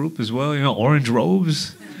terrorist group as well. You know, orange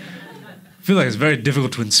robes. I feel like it's very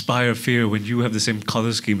difficult to inspire fear when you have the same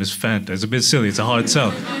color scheme as Fanta. It's a bit silly. It's a hard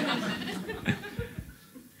sell.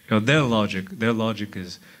 Their logic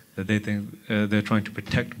is that they think they're trying to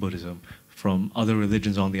protect Buddhism from other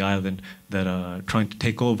religions on the island that are trying to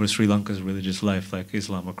take over Sri Lanka's religious life, like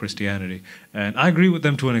Islam or Christianity. And I agree with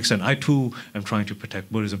them to an extent. I too am trying to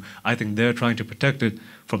protect Buddhism. I think they're trying to protect it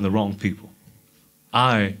from the wrong people.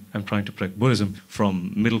 I am trying to protect Buddhism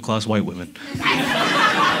from middle-class white women.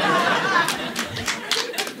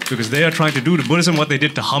 Because they are trying to do to Buddhism what they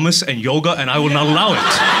did to hummus and yoga, and I will not allow it.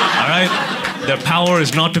 All right? Their power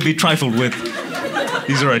is not to be trifled with.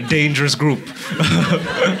 These are a dangerous group.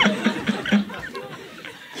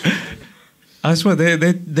 I swear,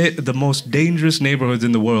 the most dangerous neighborhoods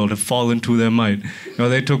in the world have fallen to their might.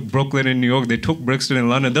 They took Brooklyn in New York, they took Brixton in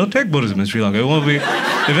London. They'll take Buddhism in Sri Lanka. It won't be,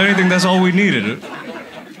 if anything, that's all we needed.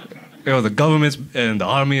 The government and the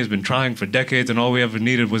army has been trying for decades, and all we ever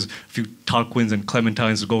needed was a few Tarquins and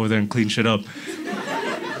Clementines to go over there and clean shit up.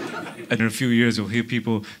 And in a few years, you'll hear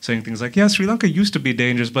people saying things like, yeah, Sri Lanka used to be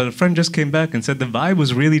dangerous, but a friend just came back and said the vibe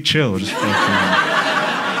was really chill. Just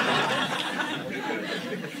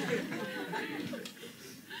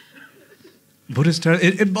Buddhist,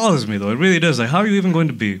 it bothers me, though. It really does. Like, how are you even going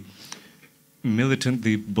to be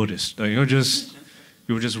militantly Buddhist? Like, you were just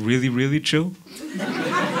really, really chill?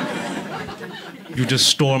 You just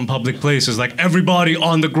storm public places, like, everybody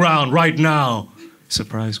on the ground right now.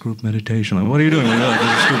 Surprise group meditation. Like, what are you doing? Like, this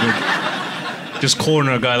is stupid. Just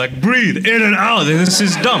corner a guy, like, breathe in and out. This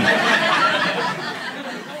is dumb.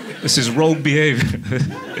 This is rogue behavior.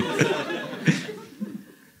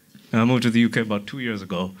 I moved to the UK about 2 years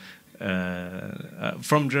ago.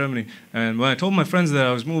 From Germany, and when I told my friends that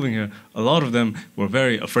I was moving here, a lot of them were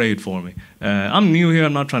very afraid for me. I'm new here,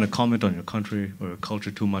 I'm not trying to comment on your country or your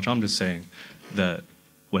culture too much. I'm just saying that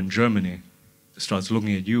when Germany starts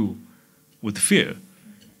looking at you with fear,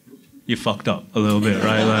 you fucked up a little bit,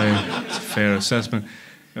 right? Like, it's a fair assessment.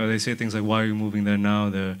 They say things like, why are you moving there now?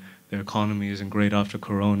 Their economy isn't great after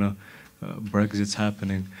Corona. Brexit's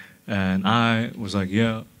happening. And I was like,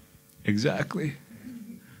 yeah, exactly.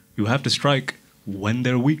 You have to strike when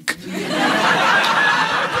they're weak.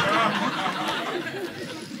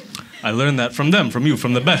 I learned that from them, from you,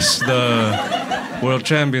 from the best, the world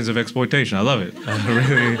champions of exploitation. I love it.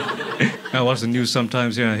 I watch the news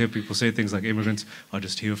sometimes here, and I hear people say things like immigrants are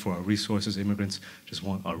just here for our resources. Immigrants just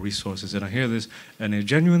want our resources. And I hear this, and it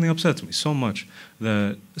genuinely upsets me so much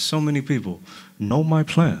that so many people know my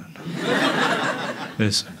plan.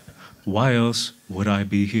 Listen. Why else would I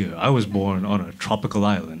be here? I was born on a tropical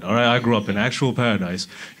island, all right? I grew up in actual paradise.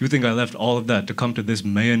 You think I left all of that to come to this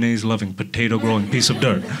mayonnaise-loving, potato-growing piece of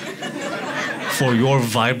dirt? For your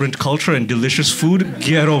vibrant culture and delicious food?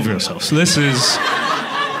 Get over yourselves. This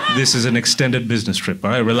is an extended business trip, all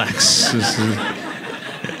right? Relax.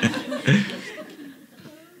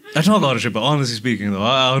 I talk a lot of shit, but honestly speaking, though,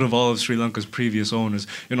 out of all of Sri Lanka's previous owners,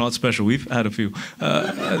 you're not special. We've had a few.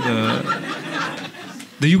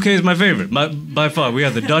 The UK is my favorite, by far. We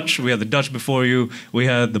had the Dutch before you. We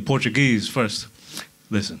had the Portuguese first.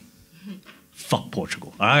 Listen, fuck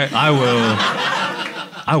Portugal. I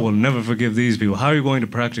will never forgive these people. How are you going to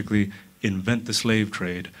practically invent the slave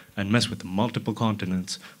trade and mess with the multiple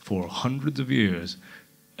continents for hundreds of years,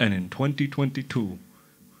 and in 2022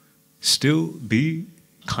 still be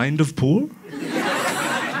kind of poor?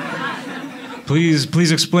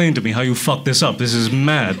 Please explain to me how you fucked this up. This is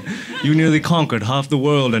mad. You nearly conquered half the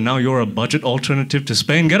world, and now you're a budget alternative to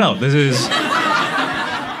Spain? Get out. This is...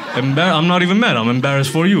 I'm not even mad. I'm embarrassed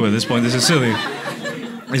for you at this point. This is silly.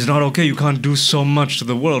 It's not okay. You can't do so much to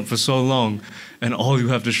the world for so long, and all you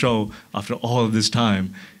have to show after all of this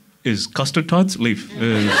time is custard tarts? Leave.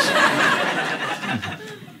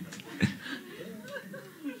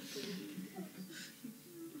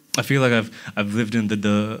 I feel like I've lived in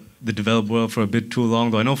the developed world for a bit too long,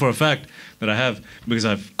 though I know for a fact that I have, because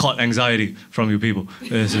I've caught anxiety from you people.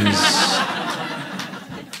 This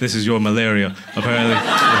is your malaria, apparently.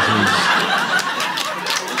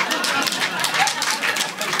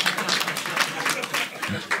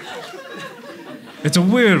 It's a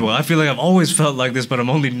weird one. I feel like I've always felt like this, but I'm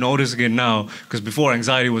only noticing it now, because before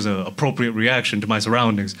anxiety was an appropriate reaction to my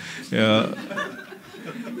surroundings.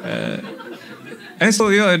 And so,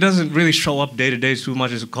 it doesn't really show up day to day too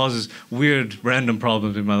much. It causes weird, random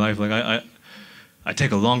problems in my life. Like, I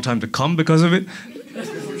take a long time to come because of it.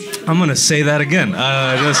 I'm gonna say that again.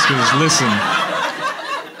 Just listen.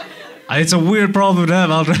 It's a weird problem to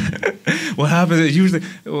have. What happens is usually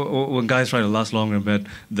when guys try to last longer in bed,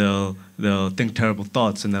 they'll think terrible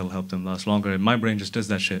thoughts and that'll help them last longer. And my brain just does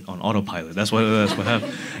that shit on autopilot. That's what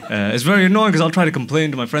happens. It's very annoying because I'll try to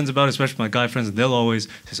complain to my friends about it, especially my guy friends, and they'll always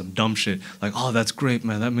say some dumb shit like, "Oh, that's great,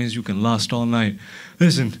 man. That means you can last all night."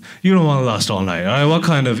 Listen, you don't want to last all night, all right? What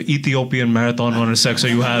kind of Ethiopian marathon runner sex are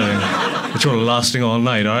you having that you're lasting all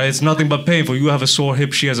night, all right? It's nothing but painful. You have a sore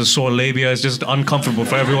hip, she has a sore labia. It's just uncomfortable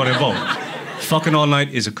for everyone involved. Fucking all night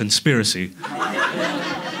is a conspiracy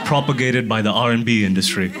propagated by the R&B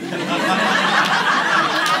industry.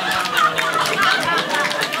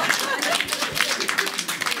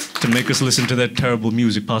 To make us listen to that terrible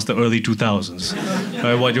music past the early 2000s.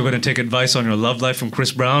 What, you're going to take advice on your love life from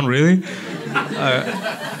Chris Brown, really?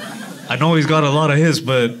 I know he's got a lot of his,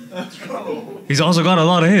 but he's also got a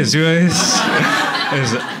lot of his. You know,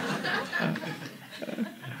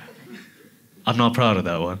 I'm not proud of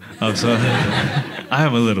that one. I'm sorry. I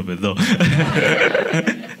am a little bit, though.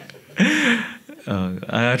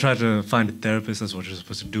 I tried to find a therapist. That's what you're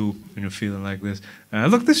supposed to do when you're feeling like this.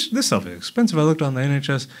 Look, this stuff is expensive. I looked on the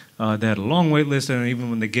NHS. They had a long wait list, and even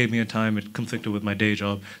when they gave me a time, it conflicted with my day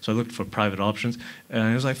job. So I looked for private options,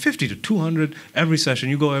 and it was like 50 to 200 every session.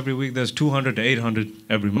 You go every week, there's 200 to 800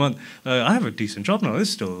 every month. I have a decent job now. It's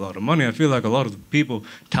still a lot of money. I feel like a lot of the people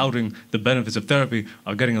touting the benefits of therapy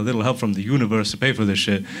are getting a little help from the universe to pay for this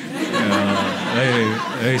shit.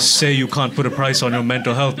 They say you can't put a price on your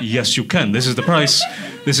mental health. Yes, you can. This is the price.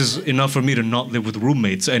 This is enough for me to not live with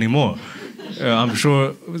roommates anymore. I'm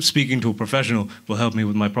sure speaking to a professional will help me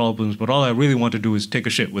with my problems, but all I really want to do is take a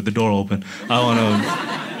shit with the door open. I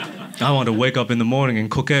want to wake up in the morning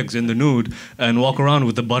and cook eggs in the nude and walk around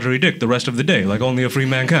with the buttery dick the rest of the day, like only a free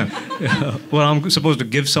man can. Well, I'm supposed to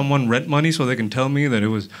give someone rent money so they can tell me that it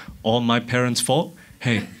was all my parents' fault?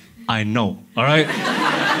 Hey, I know, all right?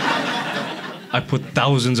 I put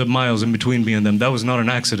thousands of miles in between me and them. That was not an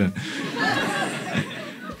accident.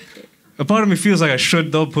 A part of me feels like I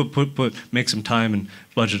should, though, make some time and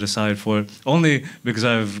budget aside for it. Only because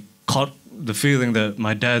I've caught the feeling that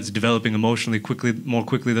my dad's developing emotionally more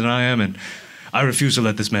quickly than I am, and I refuse to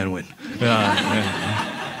let this man win.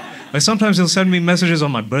 Like sometimes he'll send me messages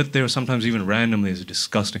on my birthday, or sometimes even randomly. It's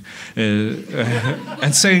disgusting.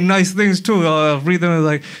 And saying nice things too. I'll read them and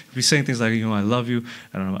like be saying things like, you know, I love you,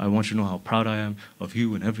 and I want you to know how proud I am of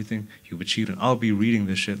you and everything you've achieved. And I'll be reading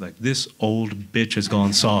this shit like, this old bitch has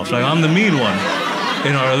gone soft. Like I'm the mean one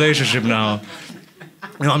in our relationship now.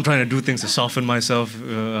 You know, I'm trying to do things to soften myself.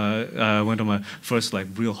 I went on my first like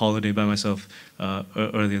real holiday by myself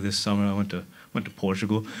earlier this summer. I went to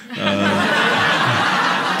Portugal.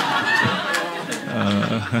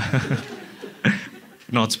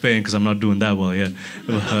 Not Spain, because I'm not doing that well yet.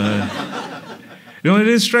 You know, it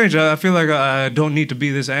is strange. I feel like I don't need to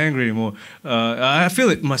be this angry anymore. I feel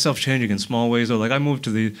it myself changing in small ways. Though, like I moved to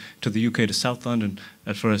the UK, to South London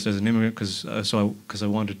at first as an immigrant, because I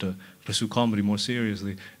wanted to pursue comedy more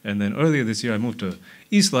seriously. And then earlier this year, I moved to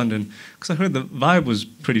East London because I heard the vibe was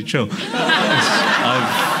pretty chill.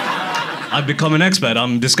 I've become an expat.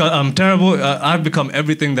 I'm terrible. I've become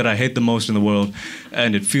everything that I hate the most in the world,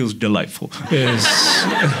 and it feels delightful. Yes.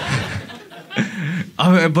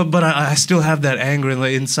 But I still have that anger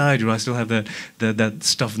inside. You know, I still have that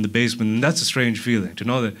stuff in the basement, and that's a strange feeling to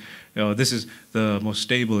know that, you know, this is the most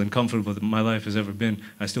stable and comfortable that my life has ever been.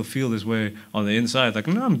 I still feel this way on the inside. Like,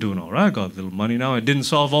 no, I'm doing all right. I got a little money now. It didn't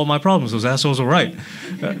solve all my problems. Those assholes are right.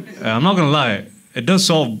 I'm not gonna lie. It does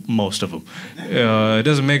solve most of them. It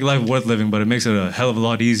doesn't make life worth living, but it makes it a hell of a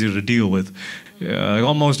lot easier to deal with. Like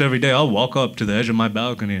almost every day, I'll walk up to the edge of my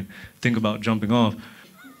balcony and think about jumping off.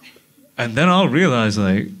 And then I'll realize,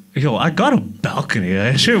 like, yo, I got a balcony.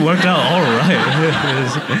 That shit worked out all right.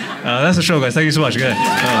 That's the show, guys. Thank you so much. Good.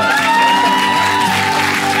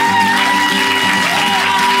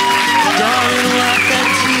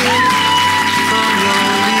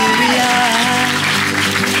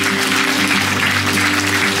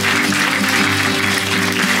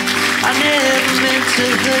 To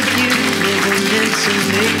hurt you, never meant to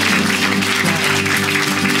make you cry.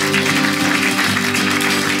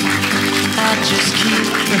 I just keep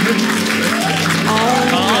on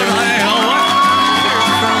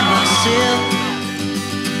from myself.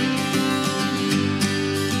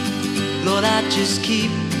 Lord, I just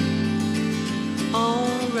keep